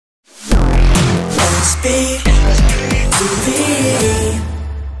SBTV.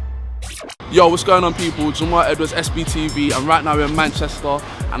 Yo, what's going on, people? Jamal, SBTV, and right now we're in Manchester,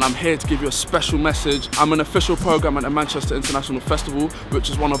 and I'm here to give you a special message. I'm an official program at the Manchester International Festival,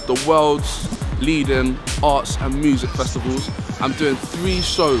 which is one of the world's leading arts and music festivals. I'm doing 3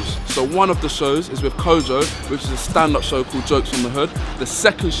 shows. So one of the shows is with Kojo, which is a stand-up show called Jokes on the Hood. The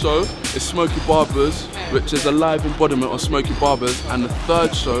second show is Smokey Barbers, which is a live embodiment of Smokey Barbers, and the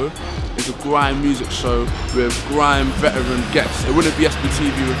third show is a Grime music show with Grime veteran Ghetts. It wouldn't be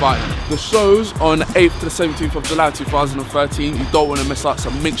SBTV without him. The show's on the 8th to the 17th of July 2013. You don't want to miss out, so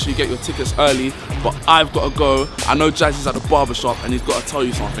make sure you get your tickets early. But I've got to go. I know Jazzie's at the barber shop and he's got to tell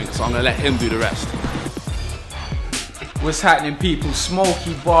you something, so I'm going to let him do the rest. What's happening, people?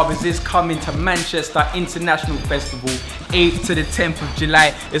 Smokey Barbers is coming to Manchester International Festival 8th to the 10th of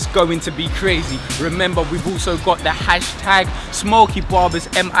July. It's going to be crazy. Remember, we've also got the hashtag Smokey Barbers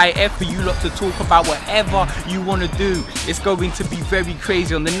MIF for you lot to talk about whatever you want to do. It's going to be very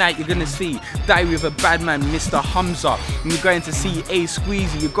crazy. On the night, you're going to see Diary of a Badman, Mr. Humza. And you're going to see a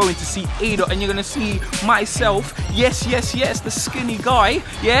Squeezy. You're going to see Ada, and you're going to see myself. Yes, the skinny guy.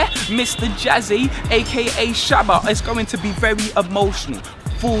 Yeah, Mr. Jazzie, aka Shabba. It's going to be very emotional,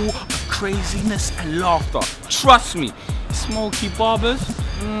 full of craziness and laughter. Trust me, Smokey Barbers,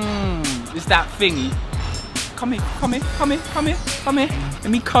 it's that thingy. Come here.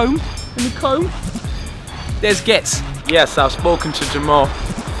 Let me comb. There's Ghetts. Yes, I've spoken to Jamal,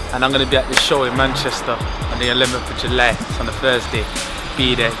 and I'm going to be at this show in Manchester on the 11th of July. It's on a Thursday.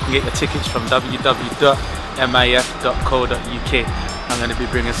 Be there. You can get your tickets from www.mif.co.uk. I'm going to be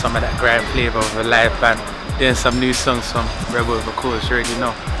bringing some of that Grime flavour of a live band, doing some new songs from Rebel of Course, you already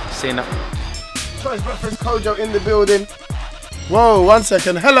know. Saying that. Choice Breakfast Kojo in the building. Whoa, 1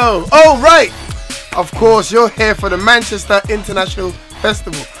 second. Hello. Oh, right. Of course, you're here for the Manchester International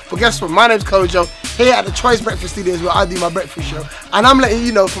Festival. But guess what? My name's Kojo, here at the Choice Breakfast Studios where I do my breakfast show. And I'm letting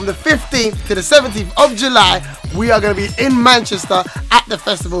you know, from the 15th to the 17th of July, we are going to be in Manchester at the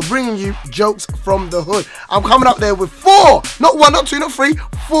festival, bringing you jokes from the hood. I'm coming up there with 4, not 1, not 2, not 3,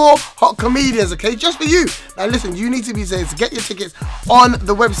 4 hot comedians, okay? Just for you. Now listen, you need to be saying to get your tickets on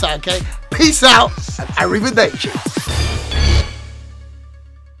the website, okay? Peace out and arrivederci.